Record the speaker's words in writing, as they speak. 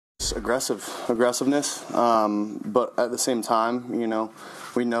just aggressiveness. But at the same time,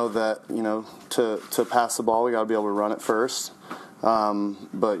 we know that to pass the ball, we got to be able to run it first.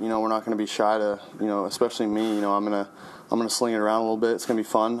 But we're not going to be shy to especially me. I'm gonna sling it around a little bit. It's gonna be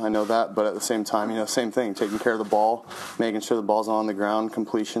fun. I know that. But at the same time, same thing. Taking care of the ball, making sure the ball's on the ground,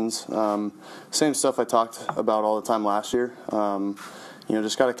 completions. Same stuff I talked about all the time last year.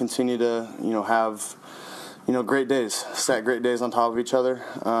 Just got to continue to have great days, stack great days on top of each other.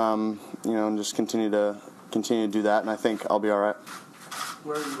 And just continue to do that. And I think I'll be all right.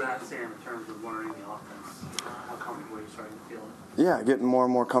 Where are you at, Sam, in terms of learning the offense? How comfortable are you starting to feel it? Yeah, getting more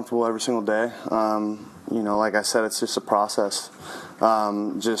and more comfortable every single day. Like I said, it's just a process.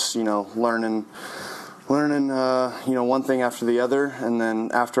 Just learning one thing after the other, and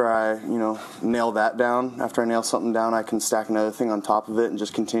then after I nail that down, after I nail something down, I can stack another thing on top of it and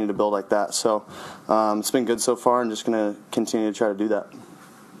just continue to build like that. So it's been good so far, and just going to continue to try to do that.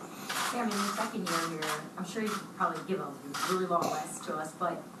 Yeah, your second year here, I'm sure you could probably give a really long list to us,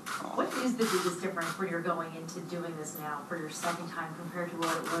 but what is the biggest difference when you're going into doing this now for your second time compared to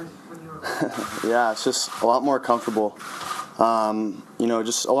what it was when you were? Yeah, it's just a lot more comfortable.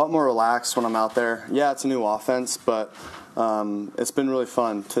 Just a lot more relaxed when I'm out there. Yeah, it's a new offense, but it's been really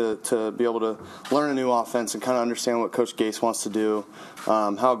fun to be able to learn a new offense and kind of understand what Coach Gase wants to do,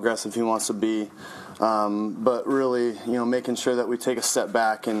 how aggressive he wants to be. But really, making sure that we take a step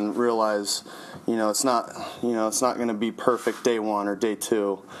back and realize, it's not going to be perfect day one or day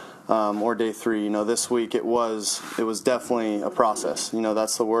two, or day three. This week it was definitely a process.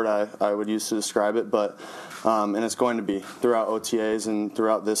 That's the word I would use to describe it. But and it's going to be throughout OTAs and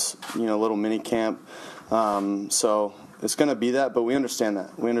throughout this little mini camp. So it's going to be that, but we understand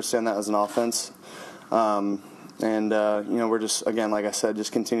that. We understand that as an offense. And we're just, again, like I said,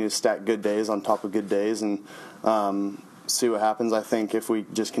 just continue to stack good days on top of good days and see what happens. I think if we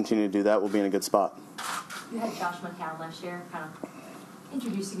just continue to do that, we'll be in a good spot. You had Josh McCown last year, kind of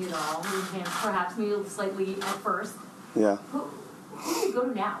introducing it all, moving him perhaps maybe slightly at first. Yeah. Who do you go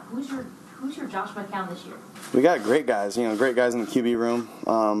to now? Who's your Josh McCown this year? We got great guys, great guys in the QB room.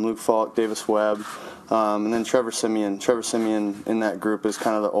 Luke Falk, Davis Webb, and then Trevor Siemian. Trevor Siemian in that group is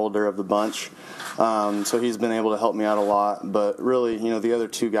kind of the older of the bunch. So he's been able to help me out a lot. But really, the other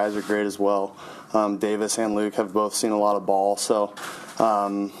two guys are great as well. Davis and Luke have both seen a lot of ball. So,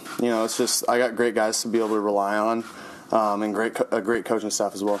 it's just I got great guys to be able to rely on, and a great coaching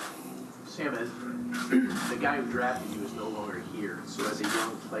staff as well. Sam, the guy who drafted you is no longer here. So as a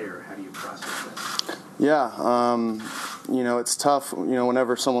young player, how do you process that? Yeah, it's tough.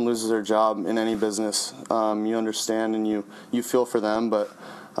 Whenever someone loses their job in any business, you understand and you feel for them. But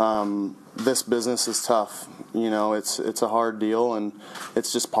this business is tough. It's a hard deal, and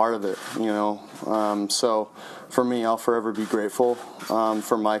it's just part of it. So for me, I'll forever be grateful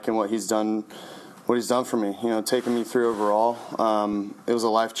for Mike and what he's done for me. Taking me through overall. It was a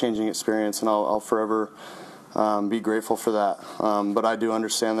life-changing experience, and I'll forever be grateful for that. But I do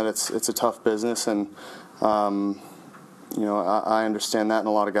understand that it's a tough business, and I understand that, and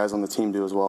a lot of guys on the team do as well.